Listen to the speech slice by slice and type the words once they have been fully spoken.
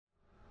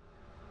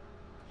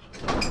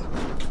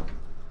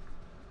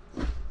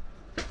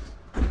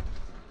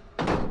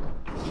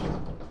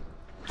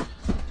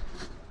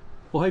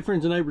Well, hey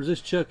friends and neighbors, this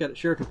is Chuck out at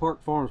Sheraton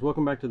Park Farms.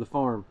 Welcome back to the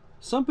farm.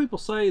 Some people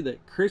say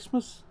that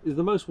Christmas is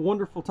the most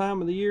wonderful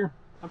time of the year.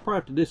 I probably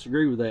have to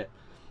disagree with that.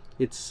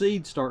 It's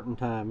seed starting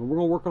time, and we're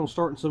going to work on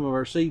starting some of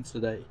our seeds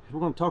today. We're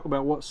going to talk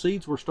about what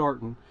seeds we're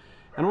starting,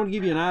 and I want to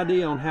give you an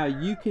idea on how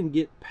you can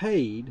get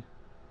paid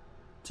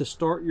to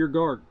start your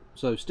garden.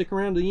 So stick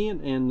around to the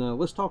end, and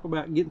let's talk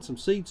about getting some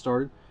seeds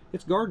started.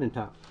 It's gardening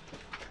time.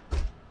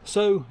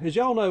 So, as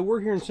y'all know,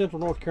 we're here in central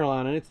North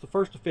Carolina, and it's the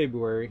 1st of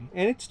February,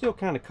 and it's still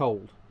kind of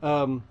cold.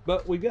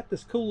 But we've got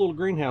this cool little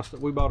greenhouse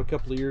that we bought a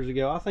couple of years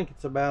ago. I think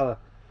it's about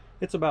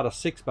a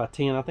 6 by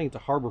 10. I think it's a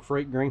Harbor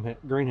Freight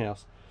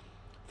greenhouse.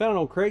 Found it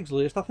on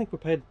Craigslist. I think we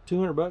paid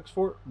 $200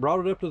 for it.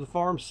 Brought it up to the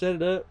farm, set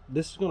it up.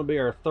 This is going to be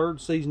our 3rd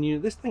season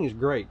unit. This thing is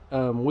great.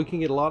 We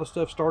can get a lot of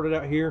stuff started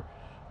out here.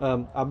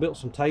 I built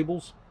some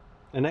tables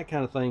and that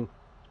kind of thing.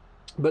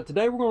 But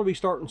today we're going to be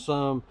starting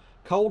some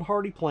cold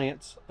hardy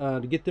plants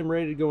to get them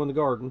ready to go in the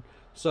garden.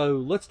 So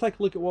let's take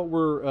a look at what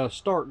we're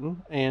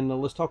starting, and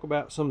let's talk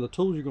about some of the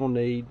tools you're going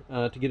to need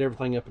to get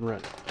everything up and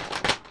running.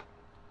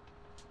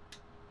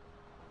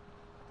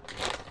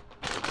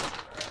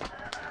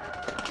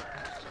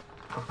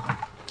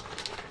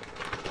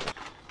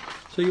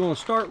 So you want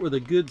to start with a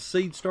good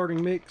seed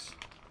starting mix.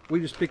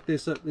 We just picked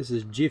this up. This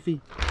is Jiffy.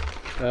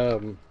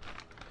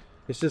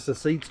 It's just a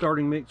seed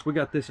starting mix. We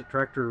got this at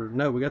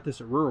we got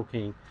this at Rural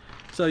King.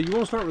 So you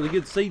want to start with a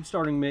good seed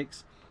starting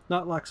mix,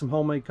 not like some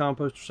homemade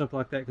compost or something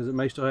like that, because it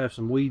may still have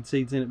some weed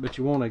seeds in it, but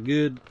you want a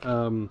good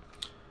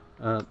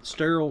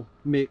sterile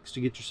mix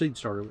to get your seed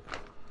started with.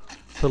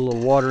 Put a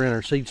little water in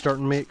our seed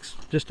starting mix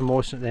just to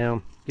moisten it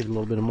down, give it a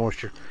little bit of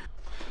moisture.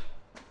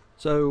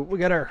 So we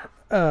got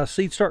our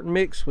seed starting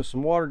mix with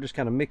some water, just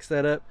kind of mix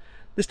that up.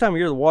 This time of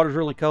year the water's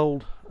really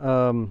cold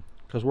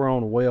because we're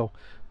on a well,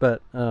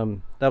 but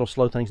that'll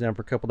slow things down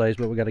for a couple days,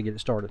 but we got to get it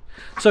started.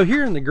 So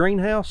here in the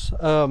greenhouse,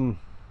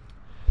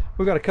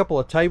 we've got a couple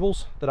of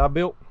tables that I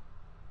built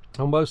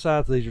on both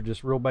sides. These are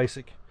just real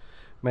basic,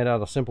 made out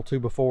of simple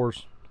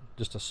 2x4s,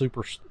 just a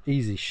super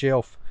easy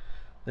shelf.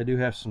 They do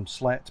have some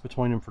slats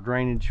between them for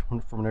drainage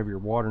for whenever you're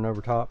watering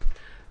over top.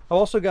 I've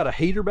also got a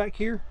heater back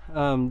here.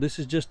 This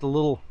is just a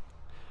little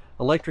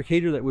electric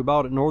heater that we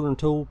bought at Northern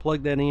Tool.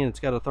 Plug that in. It's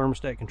got a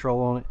thermostat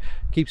control on it.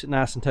 Keeps it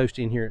nice and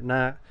toasty in here at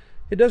night.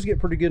 It does get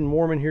pretty good and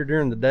warm in here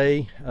during the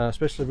day,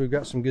 especially if we've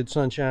got some good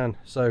sunshine.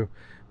 So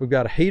we've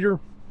got a heater.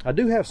 I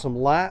do have some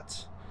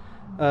lights,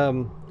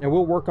 and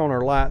we'll work on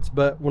our lights,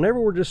 but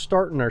whenever we're just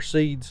starting our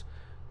seeds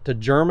to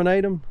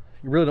germinate them,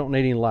 you really don't need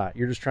any light.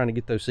 You're just trying to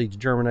get those seeds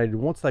germinated.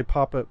 Once they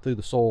pop up through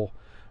the soil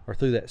or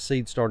through that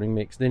seed starting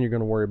mix, then you're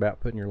going to worry about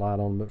putting your light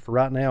on. But for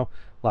right now,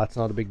 light's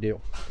not a big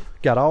deal.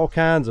 Got all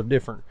kinds of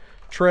different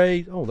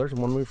trays. Oh, there's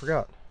one we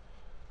forgot.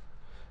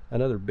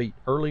 Another beet,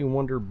 Early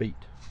Wonder beet.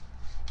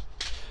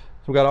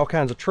 So we got all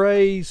kinds of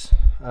trays,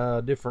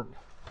 different.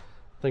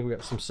 I think we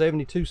got some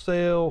 72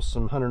 cell,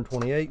 some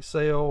 128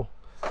 cell,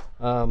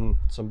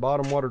 some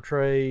bottom water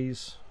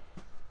trays.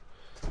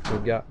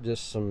 We've got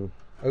just some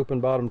open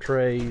bottom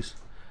trays.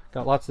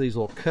 Got lots of these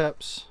little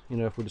cups. You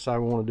know, if we decide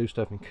we want to do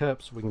stuff in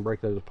cups, we can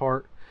break those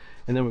apart.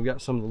 And then we've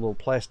got some of the little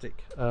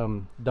plastic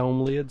dome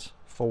lids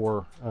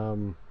for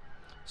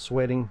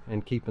sweating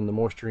and keeping the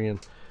moisture in,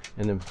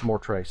 and then more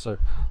trays. So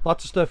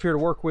lots of stuff here to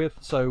work with.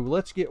 So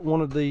let's get one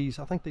of these.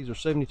 I think these are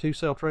 72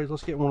 cell trays.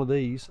 Let's get one of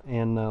these,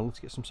 and let's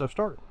get some stuff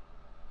started.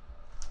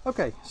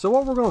 Okay, so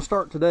what we're going to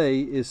start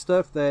today is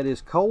stuff that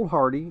is cold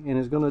hardy and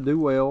is going to do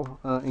well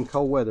in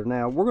cold weather.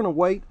 Now we're going to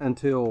wait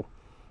until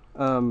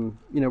you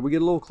know, we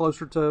get a little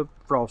closer to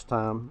frost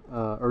time,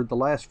 or the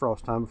last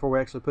frost time, before we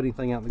actually put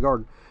anything out in the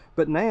garden.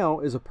 But now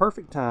is a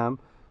perfect time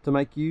to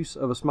make use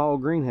of a small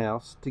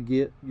greenhouse to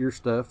get your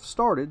stuff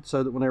started,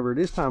 so that whenever it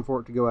is time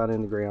for it to go out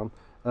in the ground,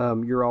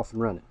 you're off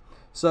and running.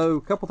 So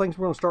a couple things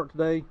we're going to start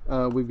today.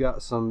 We've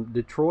got some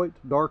Detroit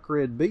dark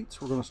red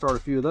beets. We're going to start a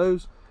few of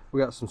those. We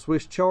got some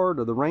Swiss chard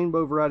of the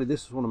rainbow variety.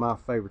 This is one of my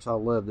favorites. I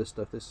love this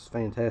stuff. This is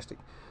fantastic.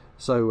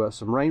 So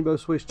some rainbow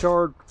Swiss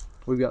chard.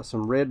 We've got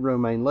some red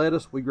romaine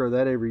lettuce. We grow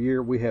that every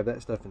year. We have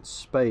that stuff in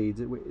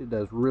spades. It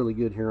does really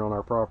good here on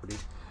our property.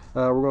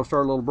 We're going to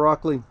start a little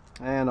broccoli.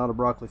 Not a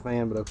broccoli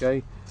fan, but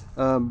okay.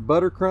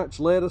 Butter crunch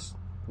lettuce.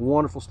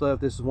 Wonderful stuff.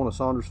 This is one of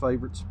Saunders'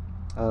 favorites.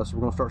 So we're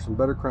going to start some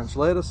butter crunch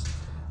lettuce.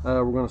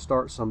 We're going to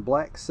start some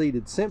black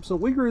seeded Simpson.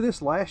 We grew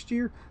this last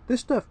year. This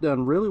stuff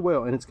done really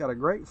well, and it's got a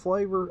great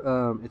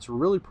flavor. It's a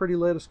really pretty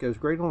lettuce. Goes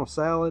great on a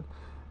salad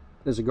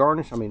as a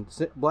garnish. I mean,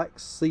 black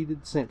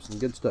seeded Simpson.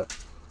 Good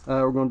stuff.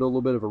 We're going to do a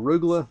little bit of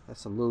arugula.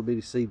 That's some little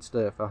bitty seed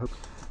stuff, I hope.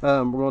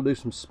 We're going to do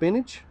some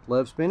spinach.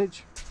 Love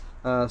spinach.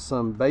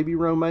 Some baby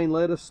romaine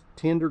lettuce,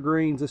 tender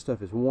greens. This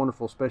stuff is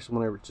wonderful, especially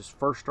whenever it's just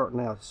first starting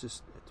out.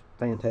 It's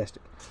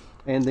fantastic.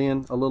 And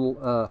then a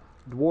little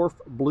dwarf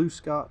blue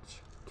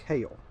Scotch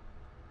kale.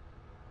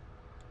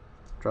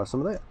 Try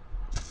some of that.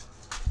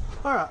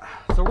 All right,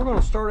 so we're going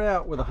to start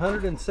out with a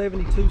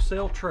 172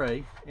 cell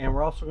tray, and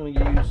we're also going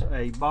to use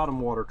a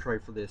bottom water tray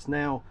for this.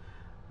 Now,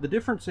 the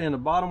difference in a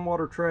bottom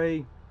water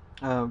tray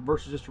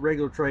versus just a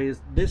regular tray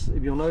is this,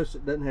 if you'll notice,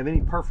 it doesn't have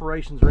any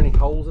perforations or any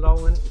holes at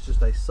all in it. It's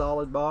just a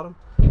solid bottom.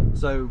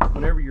 So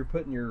whenever you're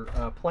putting your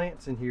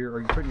plants in here, or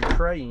you're putting your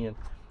tray in,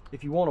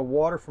 if you want to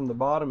water from the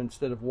bottom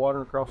instead of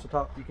watering across the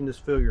top, you can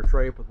just fill your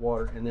tray up with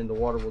water, and then the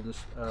water will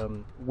just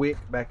wick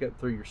back up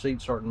through your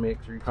seed starting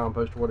mix or your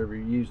compost or whatever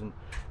you're using,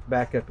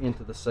 back up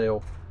into the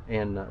cell,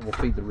 and will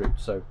feed the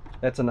roots. So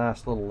that's a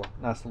nice little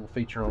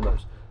feature on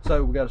those.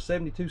 So we got a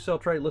 72 cell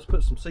tray. Let's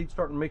put some seed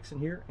starting mix in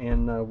here,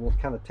 and we'll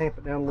kind of tamp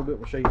it down a little bit.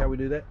 We'll show you how we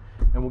do that,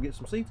 and we'll get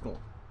some seeds going.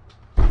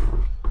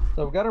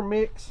 So we've got our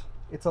mix.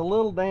 It's a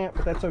little damp,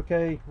 but that's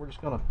okay. We're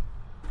just gonna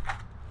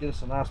get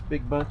us a nice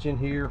big bunch in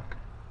here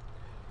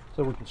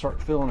so we can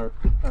start filling our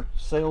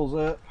cells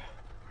up.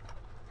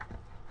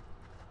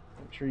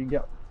 Make sure you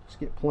just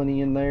get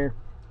plenty in there.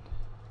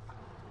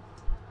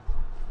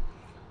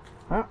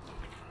 All right.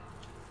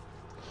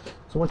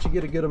 So once you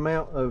get a good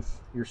amount of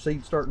your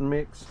seed starting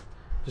mix,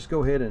 just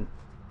go ahead and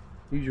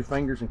use your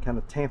fingers and kind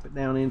of tamp it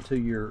down into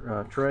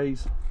your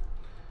trays.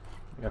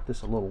 I got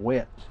this a little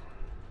wet.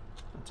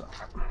 That's all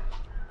right.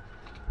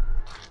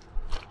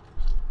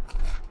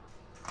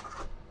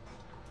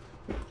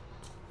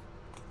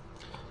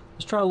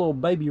 Let's try a little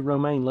baby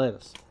romaine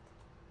lettuce.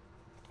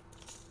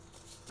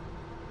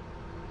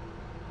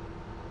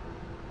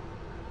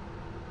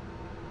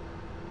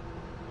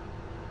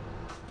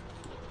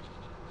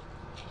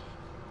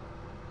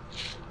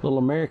 Little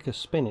America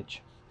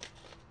spinach.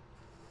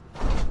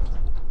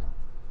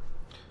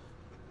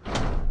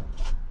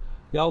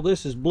 Y'all,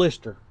 this is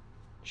Blister.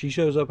 She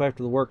shows up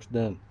after the work's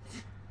done.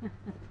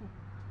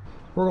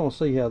 We're gonna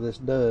see how this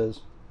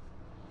does.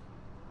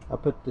 I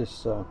put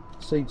this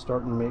seed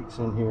starting mix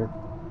in here,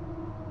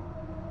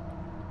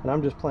 and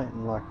I'm just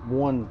planting like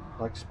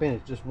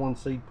spinach, just one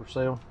seed per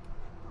cell.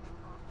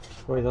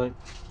 What do you think?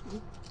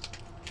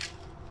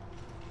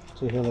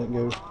 See how that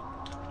goes.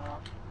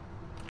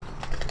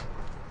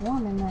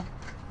 Warm in there.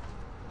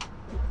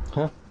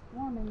 Huh?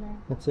 Warm in there.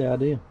 That's the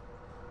idea.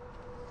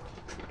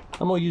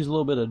 I'm gonna use a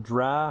little bit of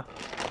dry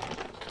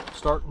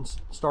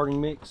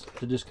starting mix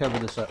to just cover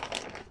this up.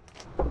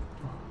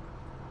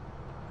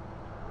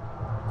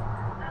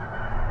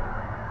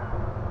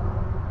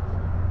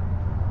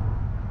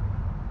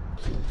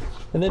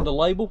 And then to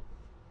label,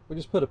 we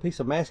just put a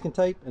piece of masking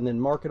tape and then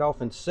mark it off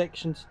in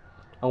sections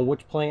on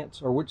which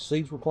plants or which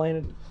seeds were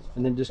planted,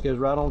 and then just goes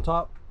right on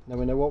top. Then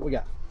we know what we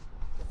got.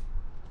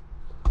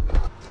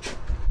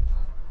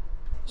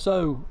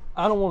 So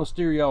I don't want to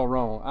steer y'all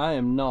wrong. I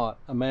am not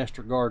a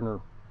master gardener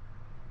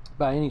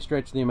by any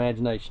stretch of the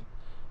imagination.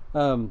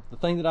 The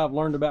thing that I've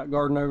learned about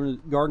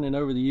gardening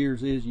over the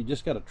years is you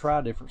just got to try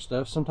different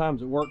stuff.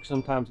 Sometimes it works,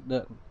 sometimes it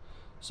doesn't.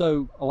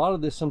 So a lot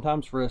of this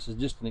sometimes for us is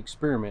just an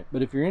experiment.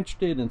 But if you're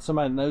interested in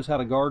somebody that knows how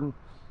to garden,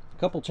 a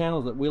couple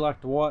channels that we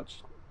like to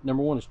watch.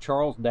 Number one is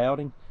Charles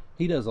Dowding.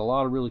 He does a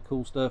lot of really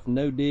cool stuff.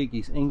 No dig,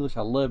 he's English.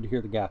 I love to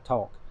hear the guy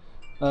talk.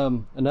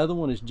 Another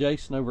one is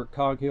Jason over at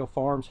Cog Hill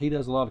Farms. He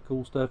does a lot of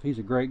cool stuff. He's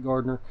a great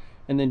gardener.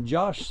 And then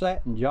Josh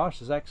Satin.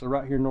 Josh is actually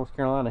right here in North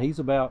Carolina. He's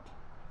about,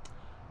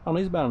 I don't know,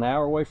 he's about an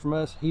hour away from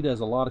us. He does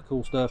a lot of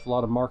cool stuff, a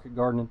lot of market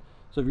gardening.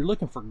 So if you're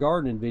looking for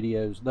gardening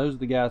videos, those are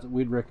the guys that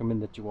we'd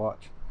recommend that you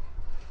watch.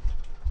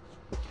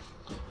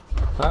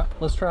 All right,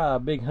 let's try a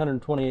big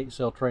 128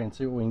 cell tray and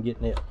see what we can get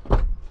in it.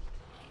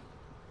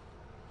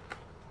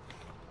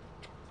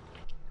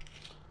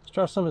 Let's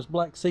try some of this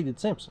black seeded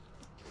Simpson.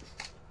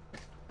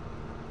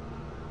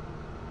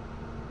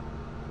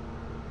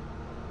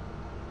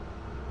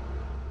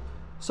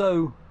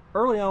 So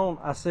early on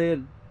I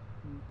said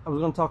I was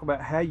going to talk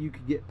about how you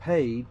could get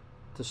paid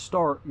to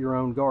start your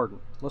own garden.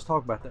 Let's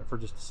talk about that for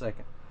just a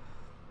second.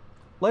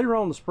 Later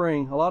on in the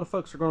spring, a lot of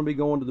folks are going to be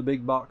going to the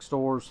big box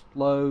stores,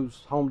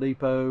 Lowe's, Home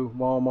Depot,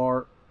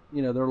 Walmart,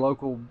 you know, their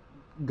local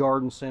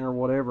garden center,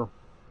 whatever,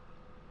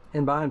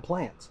 and buying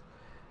plants.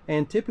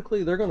 And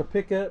typically they're going to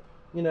pick up,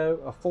 you know,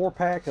 a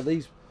 4-pack of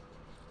these,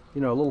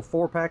 you know, a little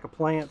 4-pack of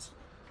plants,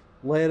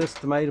 lettuce,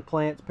 tomato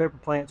plants, pepper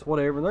plants,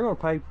 whatever, and they're going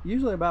to pay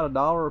usually about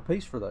 $1 a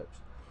piece for those.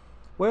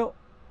 Well,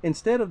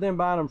 instead of them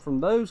buying them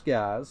from those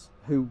guys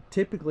who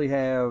typically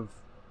have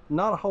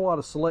not a whole lot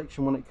of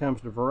selection when it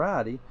comes to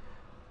variety,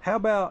 how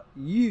about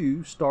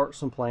you start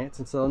some plants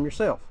and sell them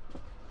yourself?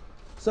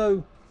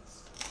 So,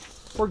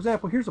 for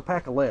example, here's a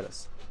pack of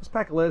lettuce. This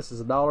pack of lettuce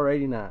is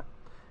 $1.89.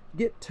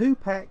 Get 2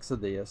 packs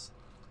of this,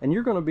 and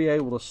you're going to be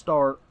able to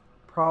start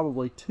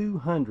probably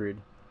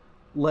 200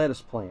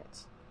 lettuce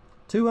plants.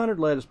 200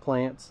 lettuce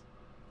plants,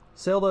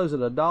 sell those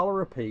at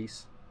 $1 a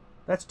piece.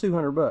 That's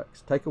 200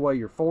 bucks. Take away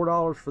your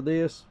 $4 for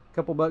this, a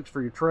couple bucks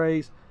for your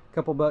trays, a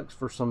couple bucks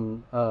for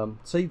some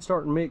seed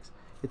starting mix.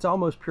 It's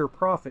almost pure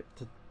profit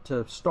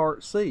to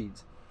start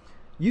seeds.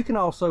 You can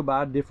also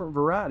buy different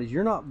varieties.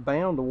 You're not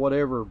bound to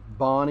whatever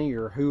Bonnie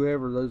or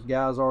whoever those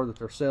guys are that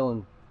they're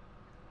selling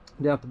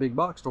down at the big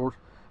box stores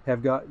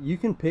have got. You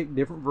can pick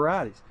different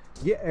varieties.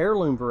 Get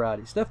heirloom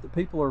varieties, stuff that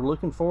people are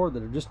looking for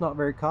that are just not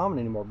very common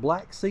anymore.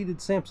 Black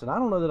seeded Simpson. I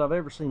don't know that I've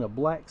ever seen a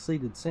black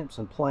seeded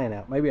Simpson plant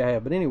out. Maybe I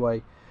have, but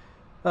anyway,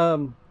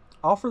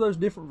 offer those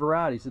different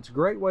varieties. It's a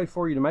great way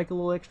for you to make a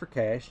little extra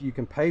cash. You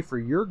can pay for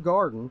your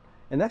garden,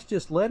 and that's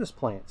just lettuce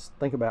plants.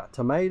 Think about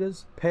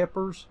tomatoes,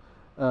 peppers,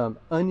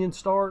 onion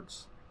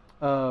starts,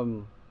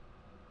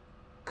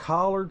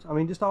 collards. I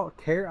mean, just all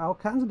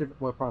kinds of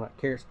different, well, probably not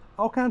carrots,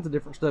 all kinds of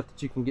different stuff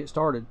that you can get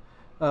started,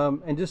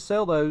 and just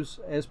sell those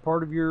as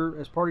part of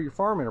your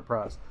farm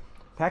enterprise.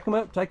 Pack them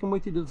up, take them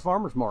with you to the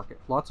farmers market.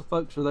 Lots of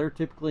folks are there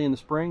typically in the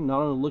spring,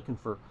 not only looking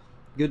for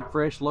good,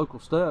 fresh, local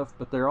stuff,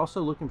 but they're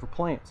also looking for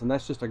plants, and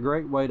that's just a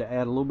great way to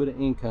add a little bit of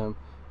income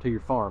to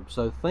your farm.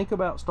 So think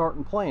about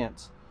starting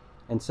plants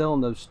and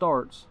selling those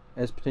starts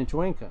as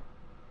potential income.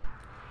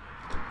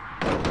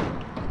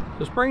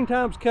 So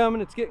springtime's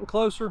coming, it's getting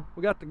closer.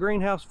 We got the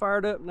greenhouse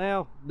fired up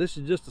now. This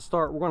is just the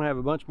start. We're gonna have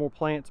a bunch more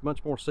plants, a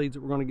bunch more seeds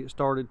that we're gonna get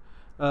started.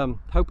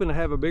 Hoping to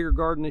have a bigger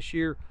garden this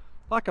year.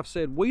 Like I've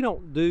said, we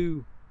don't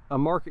do a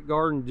market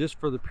garden just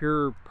for the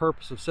pure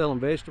purpose of selling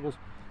vegetables,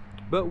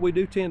 but we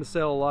do tend to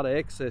sell a lot of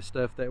excess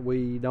stuff that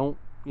we don't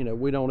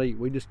eat.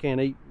 We just can't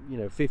eat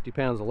 50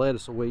 pounds of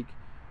lettuce a week.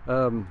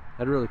 That'd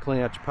really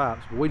clean out your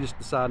pipes, but we just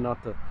decide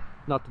not to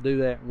do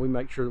that, and we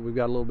make sure that we've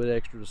got a little bit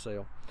extra to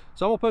sell.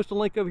 So I'm gonna post a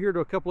link over here to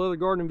a couple other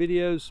gardening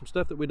videos, some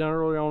stuff that we done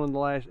early on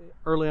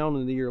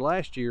in the year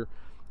last year.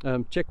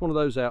 Check one of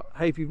those out.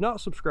 Hey, if you've not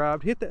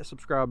subscribed, hit that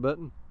subscribe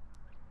button.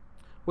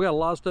 We got a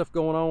lot of stuff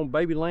going on.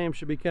 Baby lamb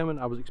should be coming.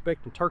 I was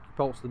expecting turkey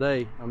poults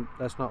today.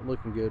 That's not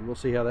looking good. We'll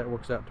see how that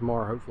works out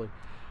tomorrow, hopefully.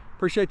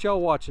 Appreciate y'all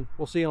watching.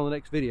 We'll see you on the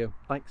next video.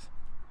 Thanks.